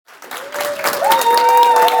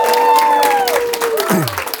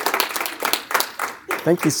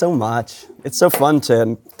Thank you so much. It's so fun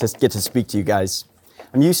to get to speak to you guys.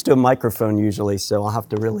 I'm used to a microphone usually, so I'll have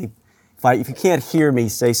to really, if you can't hear me,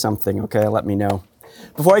 say something, okay? Let me know.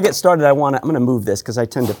 Before I get started, I'm going to move this because I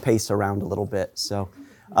tend to pace around a little bit. So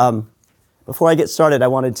before I get started, I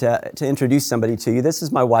wanted to introduce somebody to you. This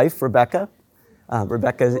is my wife, Rebecca.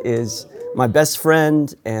 Rebecca is my best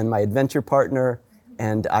friend and my adventure partner,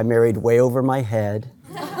 and I married way over my head.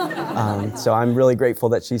 So I'm really grateful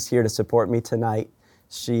that she's here to support me tonight.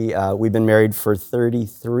 We've been married for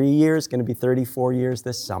 33 years, going to be 34 years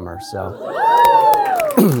this summer, so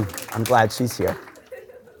I'm glad she's here.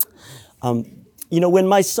 When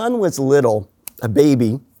my son was little, a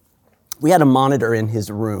baby, we had a monitor in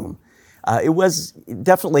his room. It was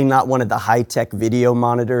definitely not one of the high-tech video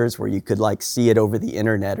monitors where you could see it over the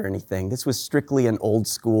internet or anything. This was strictly an old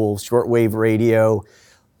school shortwave radio,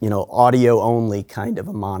 audio only kind of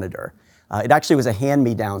a monitor. It actually was a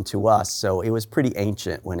hand-me-down to us, so it was pretty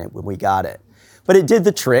ancient when we got it. But it did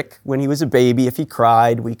the trick. When he was a baby, if he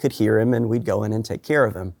cried, we could hear him and we'd go in and take care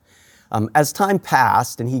of him. As time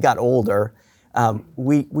passed and he got older,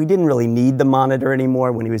 we didn't really need the monitor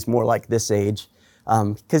anymore when he was more like this age,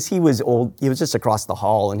 because he was old. He was just across the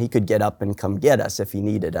hall and he could get up and come get us if he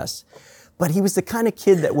needed us. But he was the kind of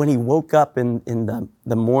kid that when he woke up in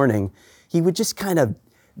the morning, he would just kind of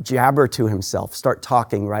jabber to himself, start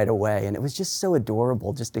talking right away. And it was just so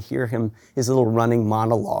adorable just to hear his little running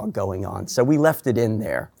monologue going on. So we left it in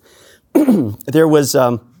there. There was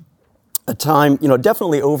a time,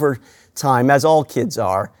 definitely over time, as all kids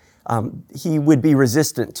are, he would be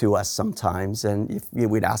resistant to us sometimes. And if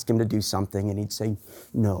we'd ask him to do something and he'd say,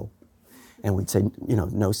 no. And we'd say,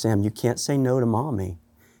 no, Sam, you can't say no to mommy.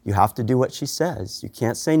 You have to do what she says. You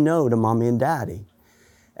can't say no to mommy and daddy.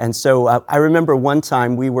 And so I remember one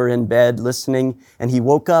time we were in bed listening, and he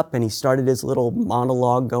woke up and he started his little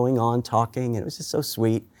monologue going on, talking, and it was just so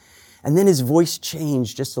sweet. And then his voice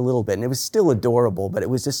changed just a little bit, and it was still adorable, but it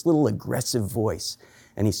was this little aggressive voice.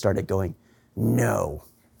 And he started going, no,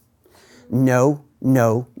 no,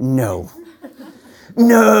 no, no,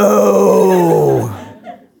 no.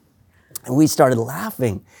 And we started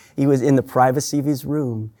laughing. He was in the privacy of his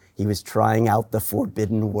room. He was trying out the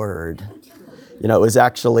forbidden word. It was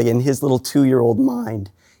actually in his little 2-year-old mind,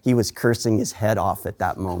 he was cursing his head off at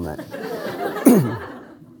that moment.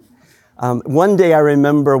 One day I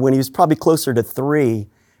remember when he was probably closer to 3,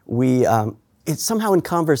 it's somehow in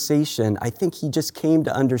conversation, I think he just came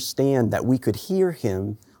to understand that we could hear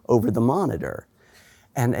him over the monitor.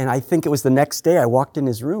 And I think it was the next day I walked in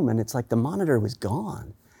his room and it's like the monitor was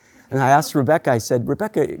gone. And I asked Rebecca, I said,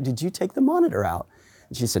 Rebecca, did you take the monitor out?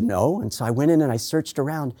 And she said, no. And so I went in and I searched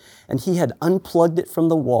around, and he had unplugged it from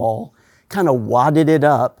the wall, kind of wadded it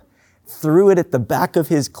up, threw it at the back of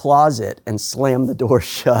his closet, and slammed the door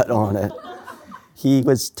shut on it. He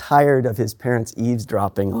was tired of his parents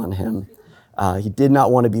eavesdropping on him. He did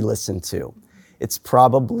not want to be listened to. It's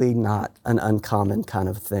probably not an uncommon kind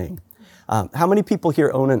of thing. How many people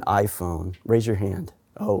here own an iPhone? Raise your hand.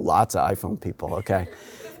 Oh, lots of iPhone people, okay.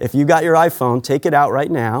 If you got your iPhone, take it out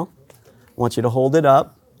right now. I want you to hold it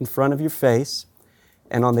up in front of your face.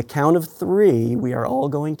 And on the count of 3, we are all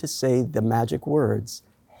going to say the magic words,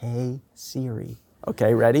 hey, Siri.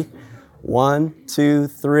 Okay, ready? 1, 2,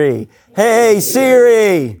 3. Hey,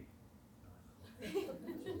 Siri!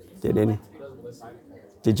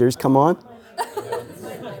 Did yours come on?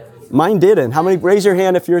 Mine didn't. How many? Raise your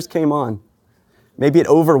hand if yours came on. Maybe it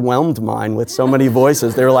overwhelmed mine with so many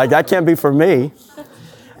voices. They were like, that can't be for me.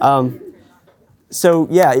 So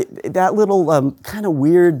yeah, that little kind of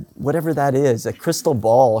weird, whatever that is, a crystal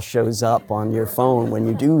ball shows up on your phone when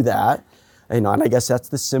you do that. And I guess that's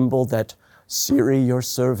the symbol that Siri, your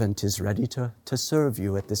servant, is ready to serve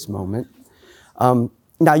you at this moment.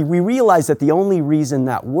 Now, we realize that the only reason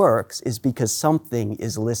that works is because something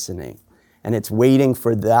is listening. And it's waiting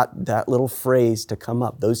for that little phrase to come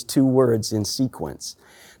up, those 2 words in sequence.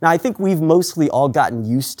 Now, I think we've mostly all gotten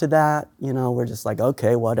used to that. We're just like,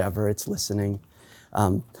 okay, whatever, it's listening.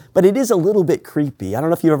 But it is a little bit creepy. I don't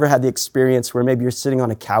know if you've ever had the experience where maybe you're sitting on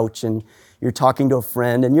a couch and you're talking to a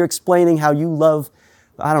friend and you're explaining how you love,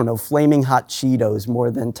 flaming hot Cheetos more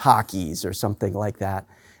than Takis or something like that.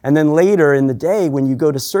 And then later in the day, when you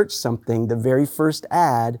go to search something, the very first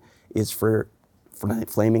ad is for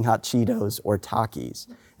flaming hot Cheetos or Takis.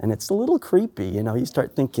 And it's a little creepy, you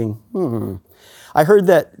start thinking, I heard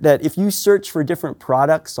that if you search for different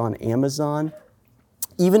products on Amazon,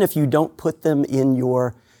 even if you don't put them in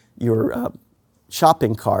your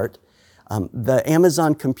shopping cart, the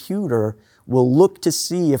Amazon computer will look to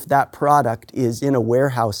see if that product is in a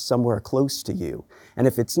warehouse somewhere close to you. And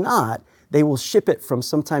if it's not, they will ship it from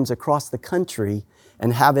sometimes across the country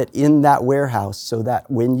and have it in that warehouse so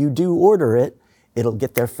that when you do order it, it'll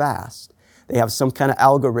get there fast. They have some kind of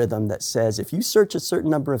algorithm that says if you search a certain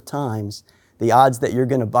number of times, the odds that you're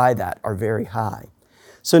going to buy that are very high.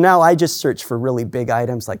 So now I just search for really big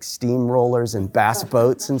items like steamrollers and bass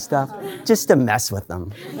boats and stuff, just to mess with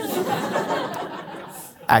them.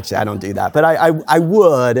 Actually, I don't do that, but I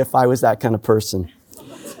would if I was that kind of person.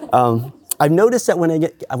 I've noticed that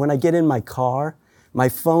when I get in my car, my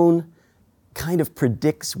phone kind of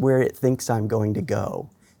predicts where it thinks I'm going to go.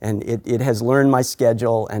 And it has learned my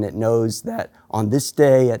schedule, and it knows that on this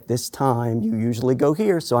day at this time, you usually go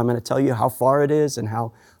here, so I'm going to tell you how far it is and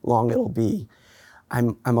how long it'll be.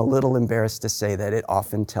 I'm a little embarrassed to say that it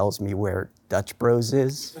often tells me where Dutch Bros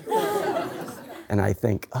is. And I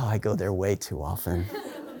think, oh, I go there way too often.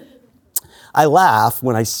 I laugh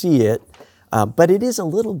when I see it, but it is a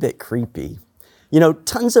little bit creepy. You know,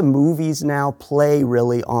 tons of movies now play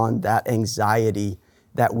really on that anxiety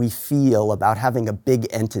that we feel about having a big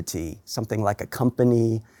entity, something like a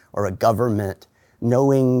company or a government,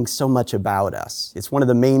 knowing so much about us. It's one of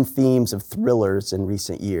the main themes of thrillers in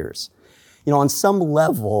recent years. You know, on some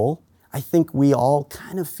level, I think we all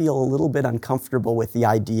kind of feel a little bit uncomfortable with the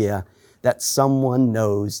idea that someone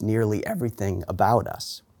knows nearly everything about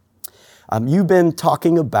us. You've been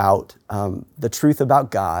talking about the truth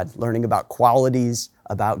about God, learning about qualities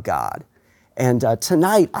about God. And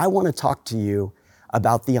tonight, I want to talk to you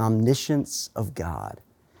about the omniscience of God,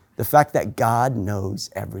 the fact that God knows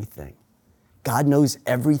everything. God knows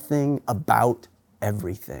everything about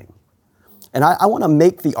everything. And I want to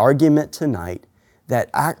make the argument tonight that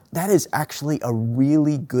that is actually a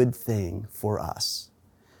really good thing for us.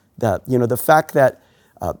 The fact that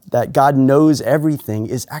God knows everything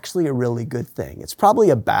is actually a really good thing. It's probably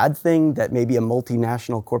a bad thing that maybe a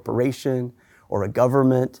multinational corporation or a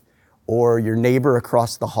government or your neighbor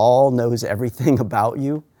across the hall knows everything about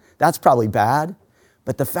you. That's probably bad.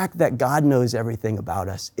 But the fact that God knows everything about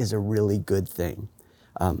us is a really good thing.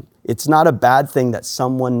 It's not a bad thing that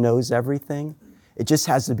someone knows everything. It just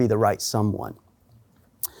has to be the right someone.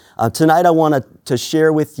 Tonight, I want to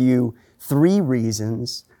share with you 3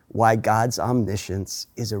 reasons why God's omniscience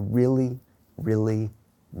is a really, really,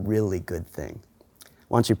 really good thing.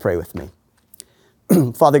 Why don't you pray with me?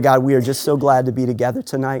 Father God, we are just so glad to be together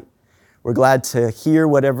tonight. We're glad to hear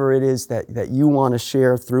whatever it is that you want to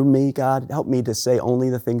share through me, God. Help me to say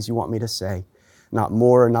only the things you want me to say, not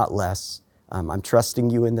more or not less. I'm trusting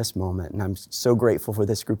you in this moment, and I'm so grateful for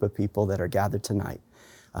this group of people that are gathered tonight.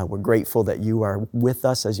 We're grateful that you are with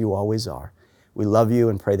us as you always are. We love you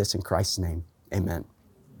and pray this in Christ's name. Amen.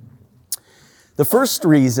 The first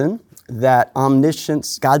reason that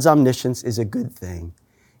God's omniscience is a good thing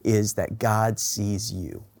is that God sees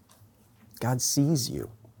you. God sees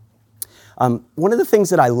you. One of the things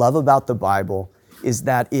that I love about the Bible is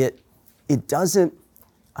that it doesn't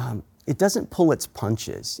pull its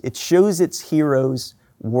punches. It shows its heroes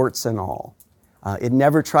warts and all. It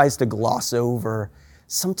never tries to gloss over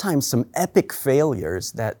sometimes some epic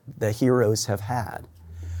failures that the heroes have had.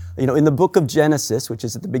 You know, in the book of Genesis, which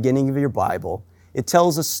is at the beginning of your Bible, it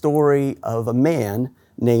tells a story of a man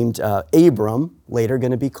named Abram, later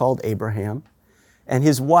going to be called Abraham, and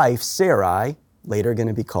his wife Sarai, later going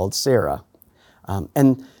to be called Sarah.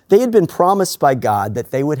 And they had been promised by God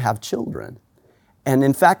that they would have children. And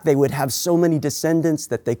in fact, they would have so many descendants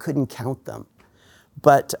that they couldn't count them.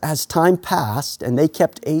 But as time passed and they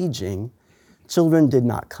kept aging, children did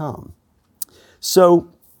not come. So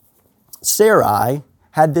Sarai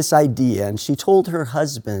had this idea, and she told her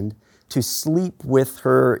husband to sleep with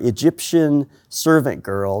her Egyptian servant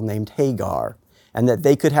girl named Hagar, and that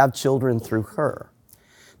they could have children through her.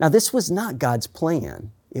 Now, this was not God's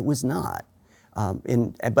plan. It was not.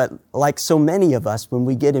 But like so many of us, when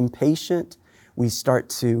we get impatient, we start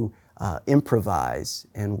to improvise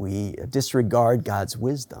and we disregard God's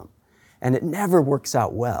wisdom. And it never works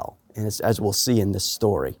out well, and as we'll see in this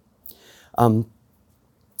story.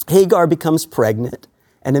 Hagar becomes pregnant,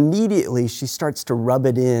 and immediately she starts to rub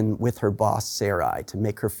it in with her boss, Sarai, to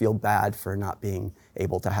make her feel bad for not being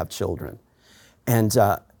able to have children.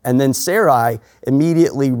 And then Sarai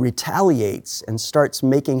immediately retaliates and starts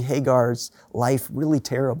making Hagar's life really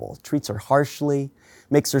terrible, treats her harshly,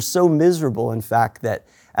 makes her so miserable, in fact, that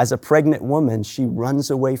as a pregnant woman, she runs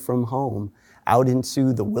away from home out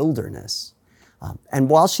into the wilderness. And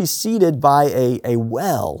while she's seated by a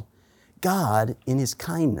well, God, in his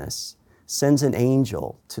kindness, sends an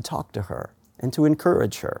angel to talk to her and to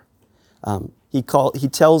encourage her. He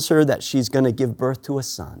tells her that she's going to give birth to a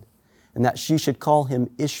son, and that she should call him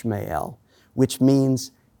Ishmael, which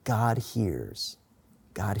means God hears.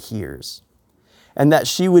 God hears. and that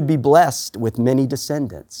she would be blessed with many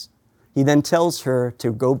descendants. He then tells her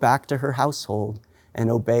to go back to her household and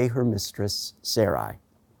obey her mistress, Sarai.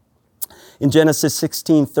 In Genesis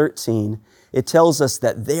 16:13, it tells us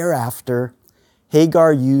that thereafter,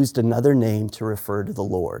 Hagar used another name to refer to the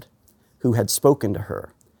Lord, who had spoken to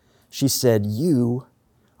her. She said, "You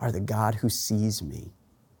are the God who sees me."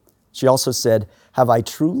 She also said, "Have I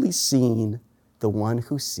truly seen the one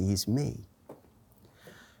who sees me?"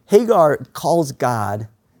 Hagar calls God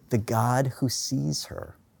the God who sees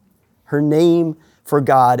her. Her name for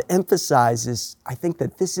God emphasizes, I think,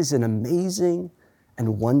 that this is an amazing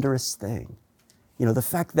and wondrous thing. The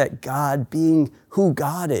fact that God, being who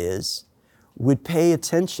God is, would pay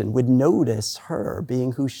attention, would notice her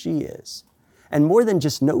being who she is. And more than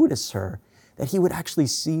just notice her, that he would actually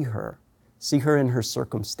see her in her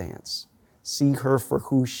circumstance, see her for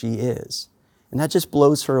who she is. And that just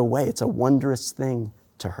blows her away. It's a wondrous thing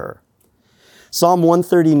to her. Psalm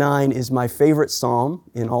 139 is my favorite psalm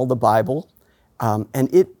in all the Bible. And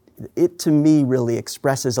it to me really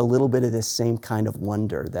expresses a little bit of this same kind of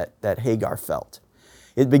wonder that Hagar felt.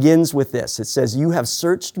 It begins with this. It says, "You have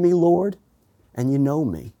searched me, Lord, and you know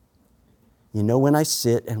me. You know when I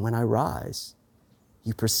sit and when I rise.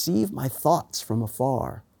 You perceive my thoughts from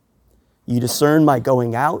afar. You discern my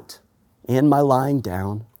going out and my lying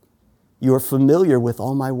down. You are familiar with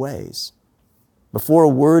all my ways. Before a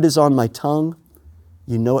word is on my tongue,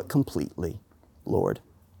 you know it completely, Lord."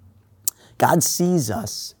 God sees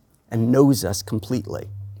us and knows us completely.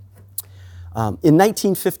 In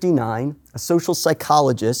 1959, a social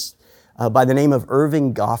psychologist by the name of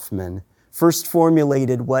Irving Goffman first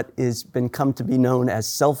formulated what has been come to be known as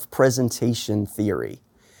self-presentation theory,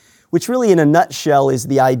 which really in a nutshell is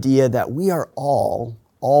the idea that we are all,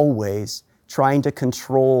 always, trying to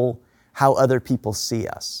control how other people see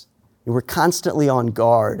us. We're constantly on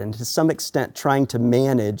guard and to some extent trying to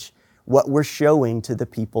manage what we're showing to the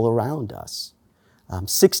people around us.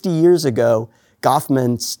 60 years ago,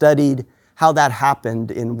 Goffman studied how that happened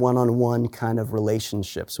in one-on-one kind of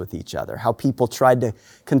relationships with each other, how people tried to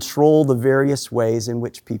control the various ways in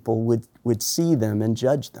which people would see them and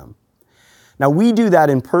judge them. Now, we do that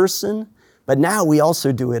in person, but now we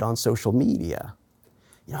also do it on social media.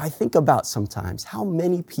 I think about sometimes how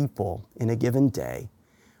many people in a given day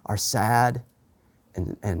are sad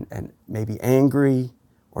and maybe angry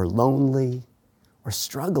or lonely or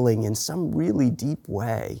struggling in some really deep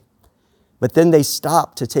way. But then they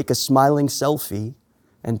stop to take a smiling selfie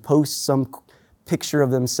and post some picture of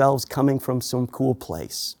themselves coming from some cool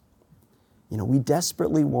place. We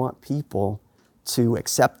desperately want people to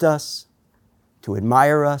accept us, to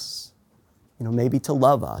admire us, maybe to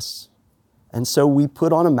love us. And so we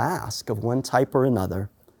put on a mask of one type or another,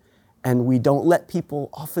 and we don't let people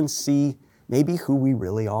often see maybe who we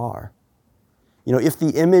really are. If the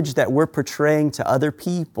image that we're portraying to other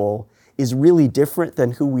people is really different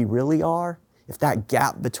than who we really are, if that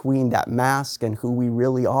gap between that mask and who we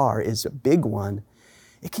really are is a big one,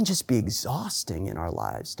 it can just be exhausting in our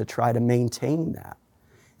lives to try to maintain that.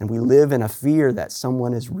 And we live in a fear that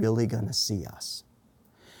someone is really going to see us.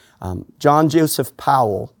 John Joseph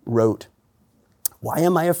Powell wrote, "Why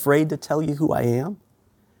am I afraid to tell you who I am?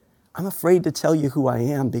 I'm afraid to tell you who I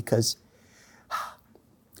am because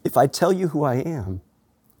if I tell you who I am,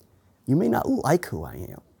 you may not like who I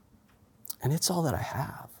am. And it's all that I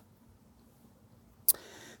have."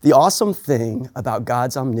 The awesome thing about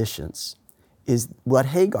God's omniscience is what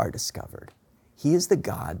Hagar discovered. He is the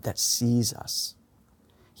God that sees us.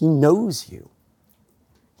 He knows you.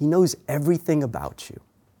 He knows everything about you.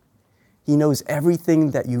 He knows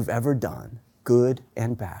everything that you've ever done, good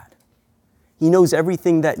and bad. He knows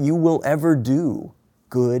everything that you will ever do,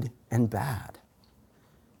 good and bad.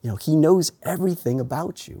 He knows everything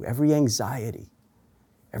about you, every anxiety,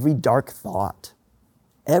 every dark thought,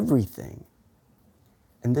 everything.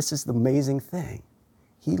 And this is the amazing thing.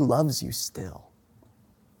 He loves you still.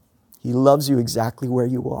 He loves you exactly where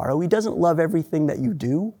you are. He doesn't love everything that you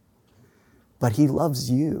do, but he loves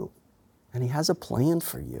you, and he has a plan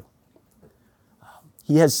for you.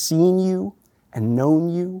 He has seen you and known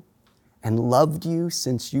you and loved you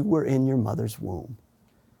since you were in your mother's womb.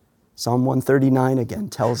 Psalm 139 again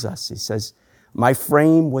tells us, he says, "My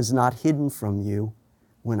frame was not hidden from you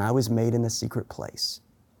when I was made in the secret place.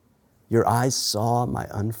 Your eyes saw my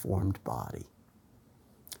unformed body."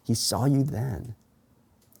 He saw you then.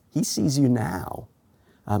 He sees you now.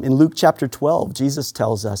 In Luke chapter 12, Jesus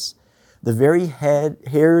tells us, "The very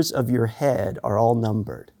hairs of your head are all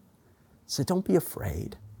numbered." So don't be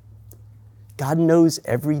afraid. God knows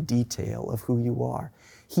every detail of who you are.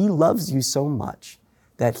 He loves you so much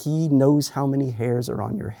that he knows how many hairs are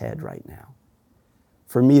on your head right now.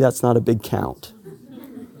 For me, that's not a big count.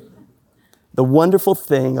 The wonderful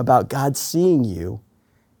thing about God seeing you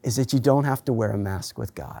is that you don't have to wear a mask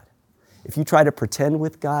with God. If you try to pretend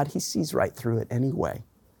with God, he sees right through it anyway.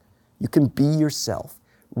 You can be yourself,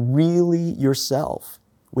 really yourself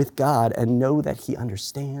with God, and know that he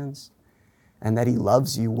understands and that he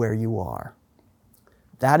loves you where you are.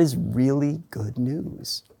 That is really good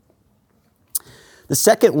news. The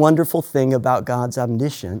second wonderful thing about God's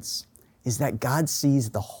omniscience is that God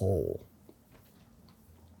sees the whole.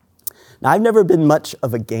 Now, I've never been much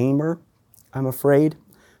of a gamer, I'm afraid,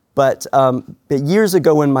 but years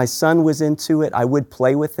ago when my son was into it, I would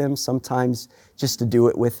play with him sometimes just to do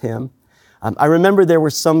it with him. I remember there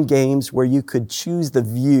were some games where you could choose the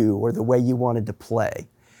view or the way you wanted to play.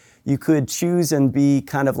 You could choose and be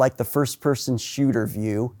kind of like the first-person shooter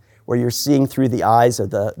view, where you're seeing through the eyes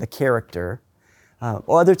of the character.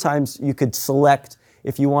 Or other times you could select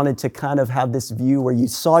if you wanted to kind of have this view where you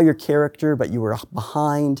saw your character, but you were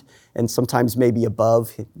behind and sometimes maybe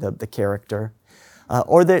above the character.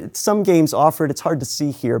 Or that some games offered, it's hard to see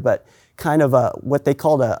here, but kind of what they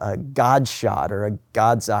called a God shot or a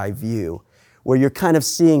God's eye view, where you're kind of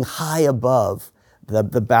seeing high above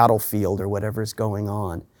the battlefield or whatever's going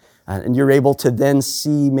on. And you're able to then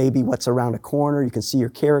see maybe what's around a corner. You can see your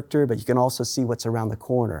character, but you can also see what's around the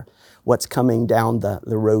corner, what's coming down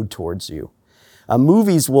the road towards you.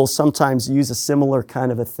 Movies will sometimes use a similar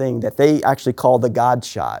kind of a thing that they actually call the God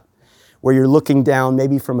shot, where you're looking down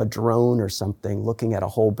maybe from a drone or something, looking at a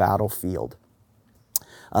whole battlefield.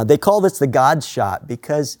 They call this the God shot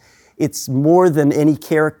because it's more than any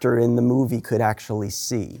character in the movie could actually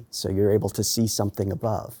see, so you're able to see something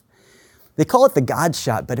above. They call it the God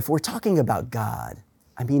shot, but if we're talking about God,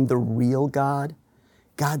 I mean the real God,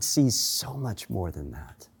 God sees so much more than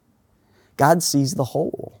that. God sees the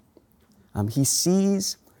whole. He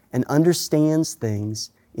sees and understands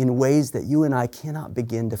things in ways that you and I cannot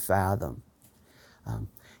begin to fathom.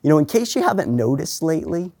 In case you haven't noticed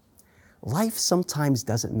lately, life sometimes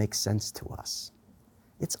doesn't make sense to us.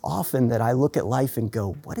 It's often that I look at life and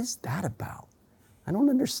go, what is that about? I don't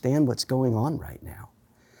understand what's going on right now.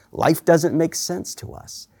 Life doesn't make sense to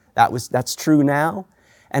us. That's true now,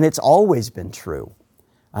 and it's always been true.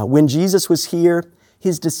 When Jesus was here,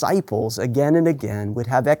 his disciples, again and again, would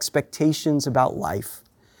have expectations about life.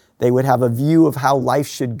 They would have a view of how life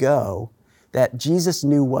should go that Jesus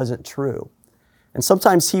knew wasn't true. And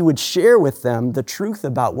sometimes he would share with them the truth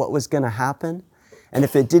about what was going to happen. And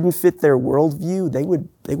if it didn't fit their worldview,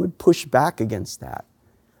 they would push back against that.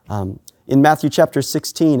 In Matthew chapter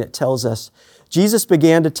 16, it tells us, Jesus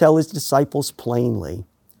began to tell his disciples plainly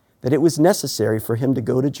that it was necessary for him to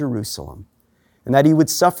go to Jerusalem, and that he would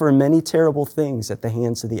suffer many terrible things at the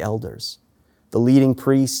hands of the elders, the leading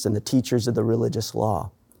priests and the teachers of the religious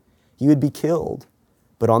law. He would be killed,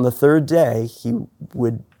 but on the third day he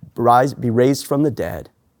would be raised from the dead.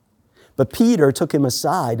 But Peter took him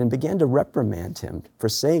aside and began to reprimand him for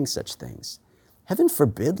saying such things. Heaven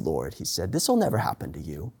forbid, Lord, he said, this will never happen to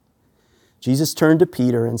you. Jesus turned to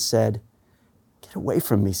Peter and said, get away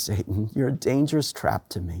from me, Satan. You're a dangerous trap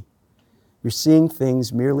to me. You're seeing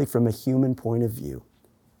things merely from a human point of view,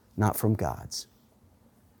 not from God's.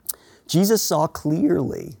 Jesus saw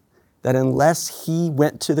clearly that unless he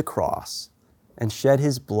went to the cross and shed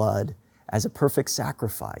his blood as a perfect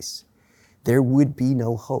sacrifice, there would be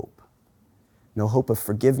no hope. No hope of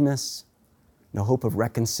forgiveness, no hope of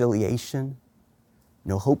reconciliation,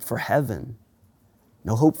 no hope for heaven,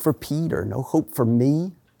 no hope for Peter, no hope for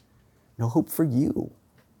me, no hope for you.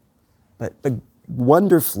 But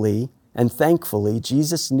wonderfully and thankfully,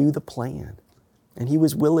 Jesus knew the plan, and he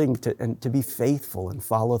was willing to be faithful and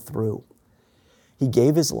follow through. He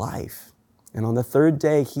gave his life, and on the third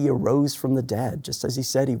day, he arose from the dead, just as he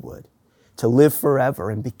said he would, to live forever.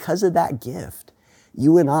 And because of that gift,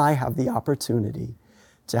 you and I have the opportunity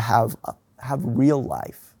to have real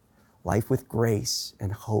life with grace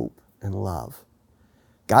and hope and love.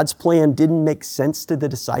 God's plan didn't make sense to the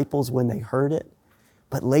disciples when they heard it,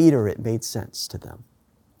 but later it made sense to them.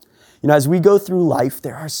 As we go through life,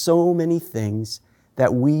 there are so many things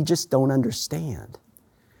that we just don't understand.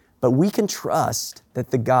 But we can trust that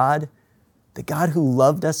the God who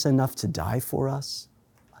loved us enough to die for us,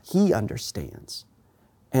 he understands.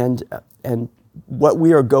 And what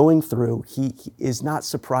we are going through, he is not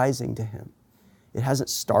surprising to him. It hasn't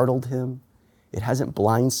startled him. It hasn't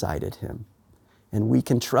blindsided him. And we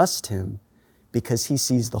can trust him because he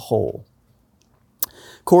sees the whole.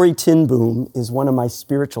 Corrie ten Boom is one of my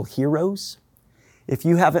spiritual heroes. If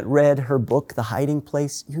you haven't read her book, The Hiding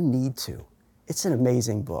Place, you need to. It's an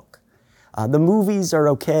amazing book. The movies are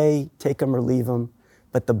okay, take them or leave them,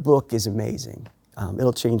 but the book is amazing.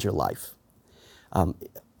 It'll change your life.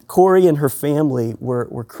 Corrie and her family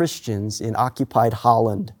were Christians in occupied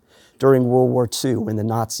Holland during World War II when the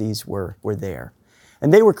Nazis were there.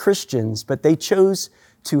 And they were Christians, but they chose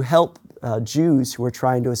to help Jews who were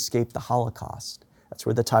trying to escape the Holocaust. That's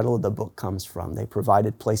where the title of the book comes from. They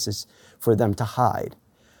provided places for them to hide.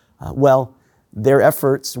 Well, their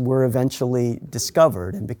efforts were eventually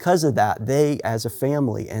discovered, and because of that, they, as a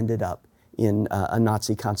family, ended up in a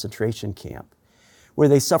Nazi concentration camp where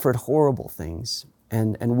they suffered horrible things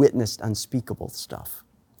and witnessed unspeakable stuff.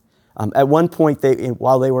 At one point,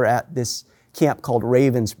 while they were at this camp called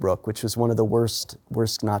Ravensbrück, which was one of the worst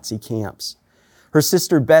Nazi camps, her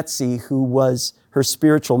sister Betsy, who was her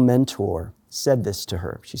spiritual mentor, said this to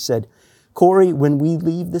her. She said, "Corrie, when we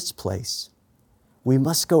leave this place, we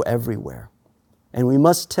must go everywhere, and we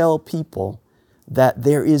must tell people that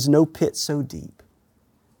there is no pit so deep,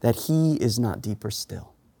 that He is not deeper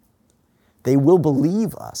still. They will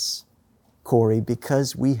believe us, Corrie,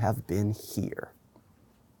 because we have been here."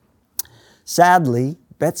 Sadly,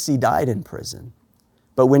 Betsy died in prison,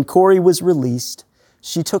 but when Corrie was released,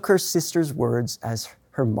 she took her sister's words as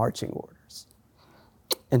her marching orders.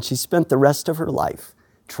 And she spent the rest of her life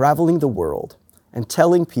traveling the world and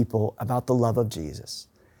telling people about the love of Jesus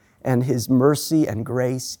and His mercy and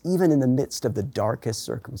grace, even in the midst of the darkest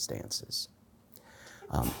circumstances.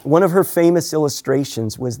 One of her famous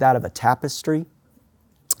illustrations was that of a tapestry.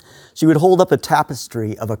 She would hold up a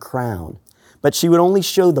tapestry of a crown, but she would only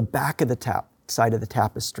show the back of the side of the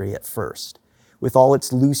tapestry at first, with all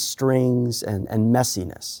its loose strings and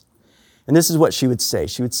messiness. And this is what she would say.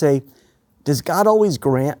 She would say, "Does God always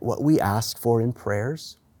grant what we ask for in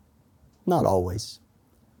prayers? Not always.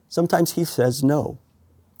 Sometimes He says no.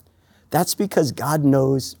 That's because God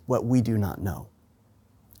knows what we do not know.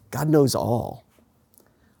 God knows all.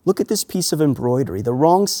 Look at this piece of embroidery. The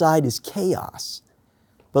wrong side is chaos,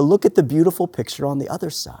 but look at the beautiful picture on the other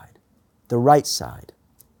side, the right side.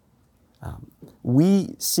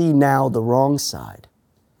 We see now the wrong side.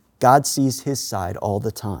 God sees His side all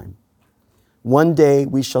the time. One day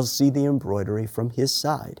we shall see the embroidery from His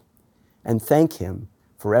side and thank Him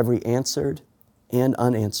for every answered and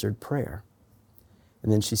unanswered prayer."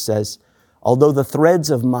 And then she says, "Although the threads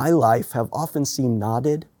of my life have often seemed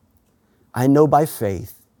knotted, I know by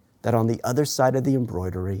faith that on the other side of the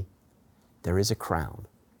embroidery, there is a crown."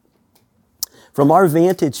 From our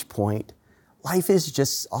vantage point, life is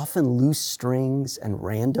just often loose strings and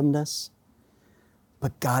randomness,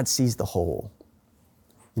 but God sees the whole.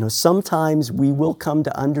 You know, sometimes we will come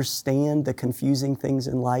to understand the confusing things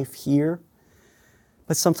in life here,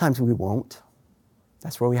 but sometimes we won't.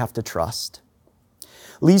 That's where we have to trust.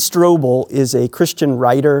 Lee Strobel is a Christian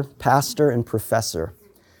writer, pastor, and professor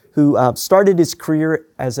who started his career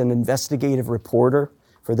as an investigative reporter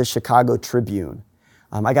for the Chicago Tribune.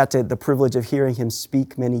 I got the privilege of hearing him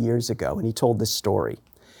speak many years ago, and he told this story.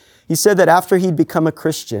 He said that after he'd become a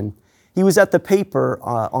Christian, he was at the paper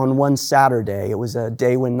on one Saturday. It was a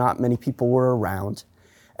day when not many people were around.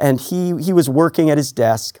 And he was working at his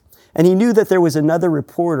desk, and he knew that there was another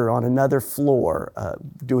reporter on another floor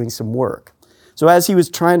doing some work. So as he was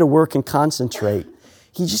trying to work and concentrate,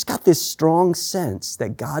 he just got this strong sense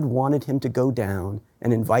that God wanted him to go down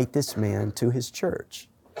and invite this man to His church.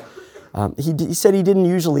 He said he didn't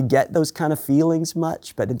usually get those kind of feelings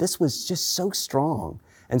much, but this was just so strong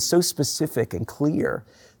and so specific and clear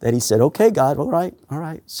that he said, "Okay, God, all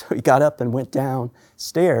right. So he got up and went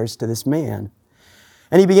downstairs to this man.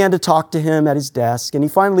 And he began to talk to him at his desk, and he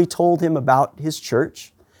finally told him about his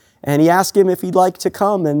church, and he asked him if he'd like to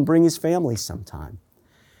come and bring his family sometime.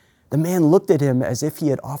 The man looked at him as if he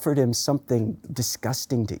had offered him something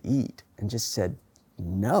disgusting to eat and just said,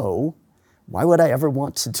 "No. Why would I ever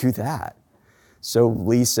want to do that?" So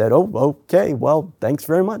Lee said, "Oh, okay, well, thanks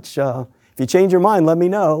very much. If you change your mind, let me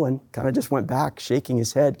know." And kind of just went back, shaking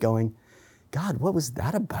his head, going, "God, what was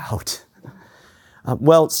that about?"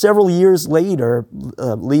 Well, several years later,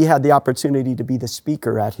 Lee had the opportunity to be the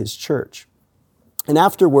speaker at his church. And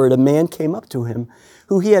afterward, a man came up to him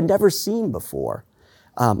who he had never seen before.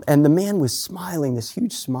 And the man was smiling, this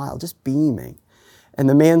huge smile, just beaming. And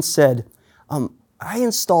the man said, "I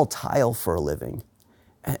install tile for a living.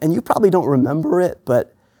 And you probably don't remember it,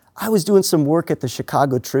 but I was doing some work at the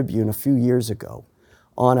Chicago Tribune a few years ago.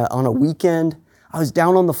 On a weekend, I was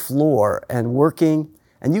down on the floor and working,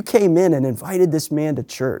 and you came in and invited this man to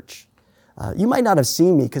church. You might not have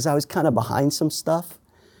seen me because I was kind of behind some stuff,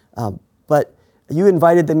 but you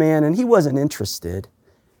invited the man and he wasn't interested.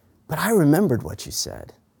 But I remembered what you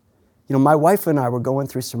said. You know, my wife and I were going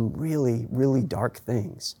through some really, really dark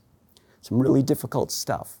things, some really difficult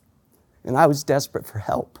stuff, and I was desperate for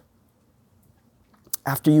help.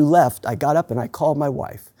 after you left, I got up and I called my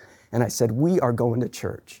wife and I said, we are going to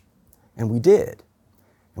church. And we did.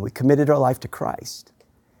 And we committed our life to Christ.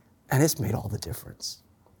 And it's made all the difference.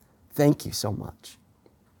 Thank you so much.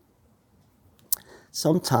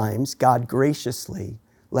 Sometimes God graciously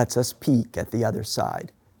lets us peek at the other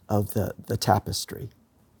side of the tapestry.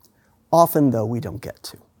 Often, though, we don't get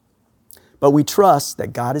to. But we trust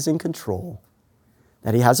that God is in control,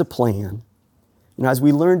 that He has a plan. As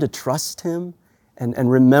we learn to trust Him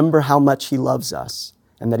and remember how much He loves us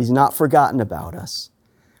and that He's not forgotten about us,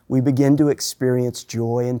 we begin to experience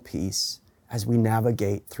joy and peace as we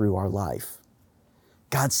navigate through our life.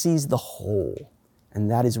 God sees the whole,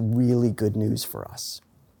 and that is really good news for us.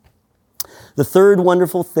 The third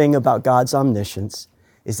wonderful thing about God's omniscience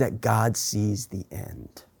is that God sees the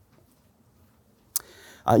end.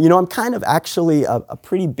 I'm kind of actually a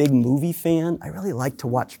pretty big movie fan. I really like to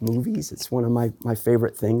watch movies. It's one of my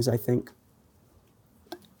favorite things, I think.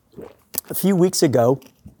 A few weeks ago,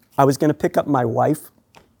 I was going to pick up my wife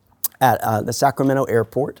at the Sacramento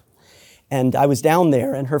airport. And I was down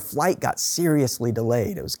there, and her flight got seriously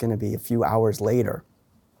delayed. It was going to be a few hours later.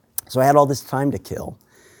 So I had all this time to kill.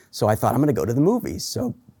 So I thought, I'm going to go to the movies.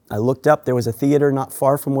 So I looked up. There was a theater not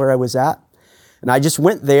far from where I was at. And I just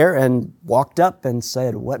went there and walked up and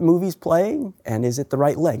said, what movie's playing? And is it the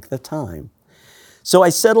right length of time? So I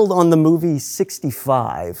settled on the movie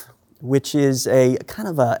 65, which is a kind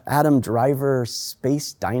of a Adam Driver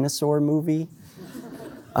space dinosaur movie.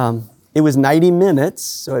 It was 90 minutes,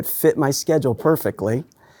 so it fit my schedule perfectly.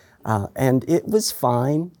 And it was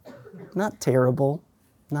fine, not terrible,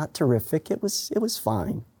 not terrific. It was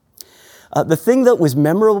fine. The thing that was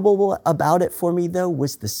memorable about it for me, though,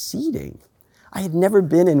 was the seating. I had never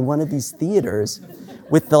been in one of these theaters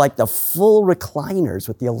with the full recliners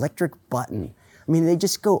with the electric button. I mean, they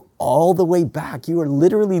just go all the way back. You are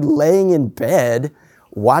literally laying in bed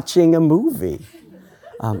watching a movie.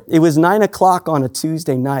 It was 9 o'clock on a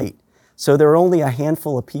Tuesday night, so there were only a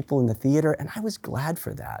handful of people in the theater, and I was glad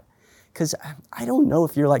for that. Because I don't know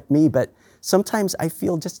if you're like me, but sometimes I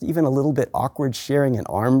feel just even a little bit awkward sharing an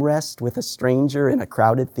armrest with a stranger in a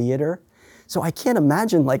crowded theater. So I can't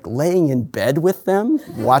imagine laying in bed with them,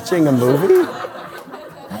 watching a movie.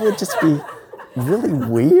 That would just be really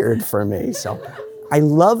weird for me. So I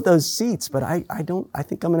love those seats, but I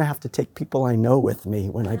think I'm gonna have to take people I know with me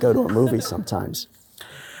when I go to a movie sometimes.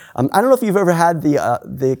 I don't know if you've ever had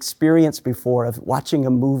the experience before of watching a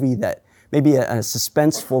movie that, maybe a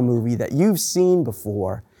suspenseful movie that you've seen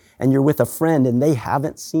before, and you're with a friend and they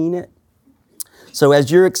haven't seen it. So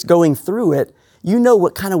as you're going through it, you know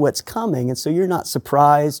what's coming, and so you're not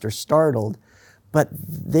surprised or startled, but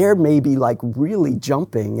they're maybe really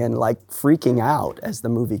jumping and freaking out as the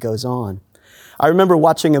movie goes on. I remember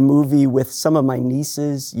watching a movie with some of my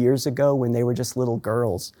nieces years ago when they were just little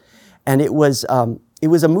girls, and it was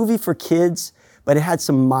a movie for kids, but it had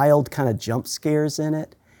some mild kind of jump scares in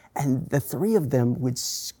it, and the three of them would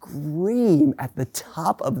scream at the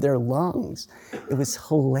top of their lungs. It was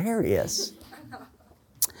hilarious.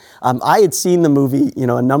 I had seen the movie,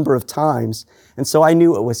 a number of times, and so I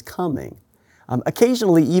knew it was coming.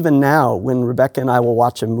 Occasionally, even now, when Rebecca and I will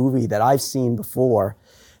watch a movie that I've seen before,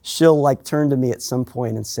 she'll turn to me at some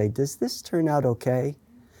point and say, does this turn out okay?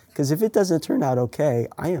 Because if it doesn't turn out okay,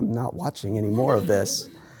 I am not watching any more of this.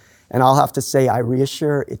 And I'll have to say, I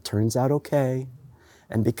reassure, it turns out okay.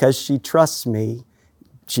 And because she trusts me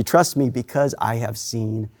because I have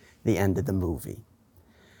seen the end of the movie.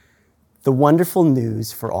 The wonderful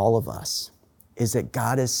news for all of us is that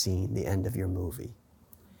God has seen the end of your movie.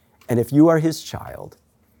 And if you are His child,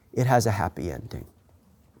 it has a happy ending.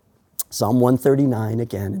 Psalm 139,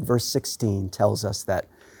 again, in verse 16, tells us that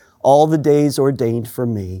all the days ordained for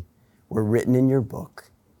me were written in your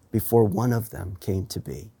book before one of them came to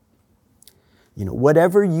be.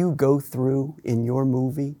 Whatever you go through in your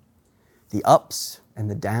movie, the ups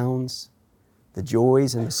and the downs, the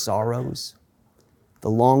joys and the sorrows, the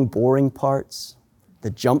long, boring parts, the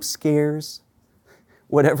jump scares,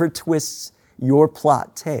 whatever twists your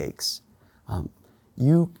plot takes,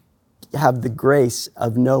 you have the grace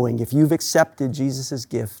of knowing if you've accepted Jesus'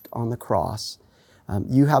 gift on the cross,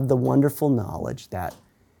 you have the wonderful knowledge that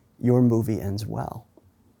your movie ends well.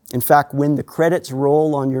 In fact, when the credits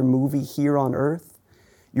roll on your movie here on earth,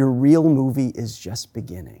 your real movie is just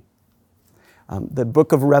beginning. The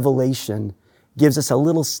book of Revelation gives us a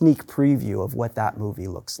little sneak preview of what that movie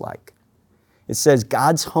looks like. It says,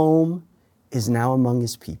 God's home is now among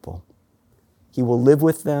His people. He will live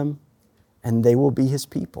with them, and they will be His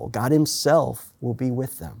people. God Himself will be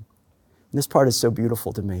with them. And this part is so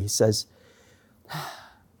beautiful to me. He says,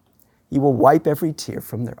 He will wipe every tear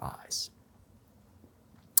from their eyes.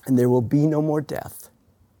 And there will be no more death,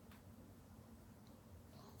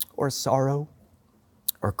 or sorrow,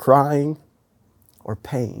 or crying, or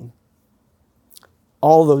pain.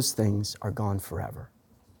 All those things are gone forever.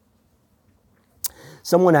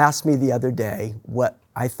 Someone asked me the other day what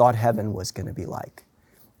I thought heaven was going to be like.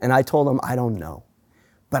 And I told them, I don't know,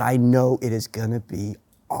 but I know it is going to be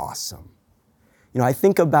awesome. I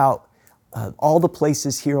think about all the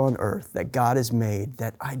places here on earth that God has made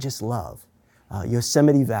that I just love.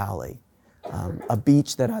 Yosemite Valley, a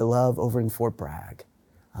beach that I love over in Fort Bragg,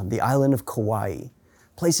 the island of Kauai,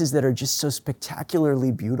 places that are just so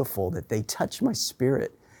spectacularly beautiful that they touch my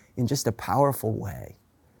spirit in just a powerful way.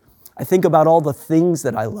 I think about all the things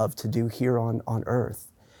that I love to do here on earth,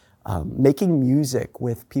 making music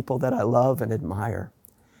with people that I love and admire,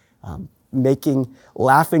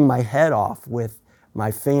 laughing my head off with my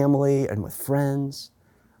family and with friends,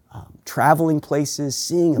 traveling places,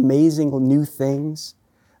 seeing amazing new things,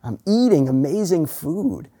 eating amazing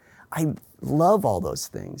food. I love all those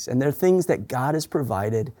things, and they're things that God has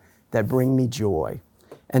provided that bring me joy.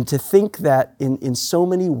 And to think that in so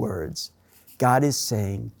many words, God is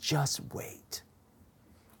saying, just wait.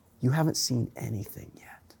 You haven't seen anything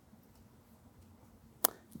yet.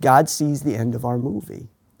 God sees the end of our movie.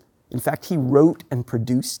 In fact, He wrote and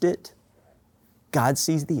produced it. God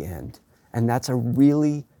sees the end, and that's a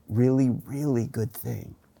really, really, really good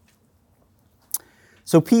thing.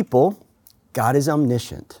 So people, God is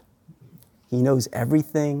omniscient. He knows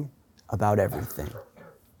everything about everything.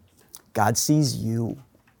 God sees you.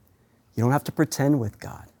 You don't have to pretend with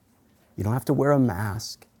God. You don't have to wear a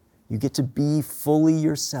mask. You get to be fully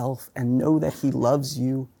yourself and know that He loves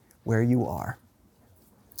you where you are.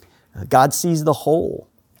 God sees the whole.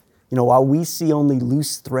 While we see only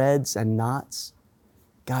loose threads and knots,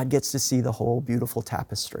 God gets to see the whole beautiful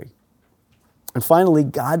tapestry. And finally,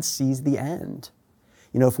 God sees the end.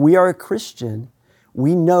 If we are a Christian,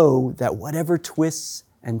 we know that whatever twists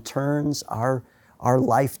and turns our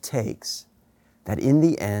life takes, that in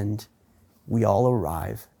the end, we all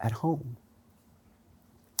arrive at home.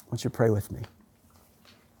 Won't you pray with me?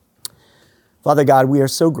 Father God, we are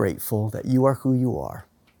so grateful that You are who You are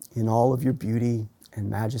in all of Your beauty and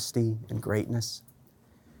majesty and greatness.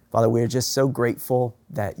 Father, we are just so grateful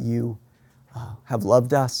that You have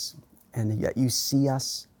loved us and yet You see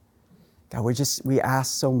us. God, we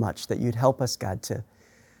ask so much that You'd help us, God, to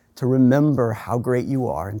remember how great You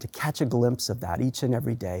are and to catch a glimpse of that each and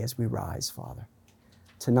every day as we rise, Father.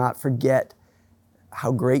 To not forget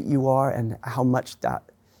how great You are and how much that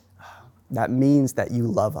means that You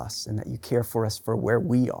love us and that You care for us for where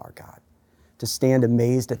we are, God. To stand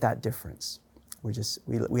amazed at that difference.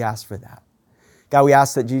 We ask for that. God, we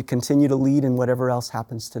ask that You continue to lead in whatever else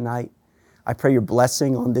happens tonight. I pray Your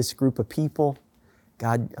blessing on this group of people.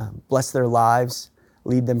 God, bless their lives.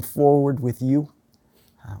 Lead them forward with You.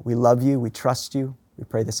 We love You. We trust You. We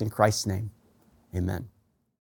pray this in Christ's name. Amen.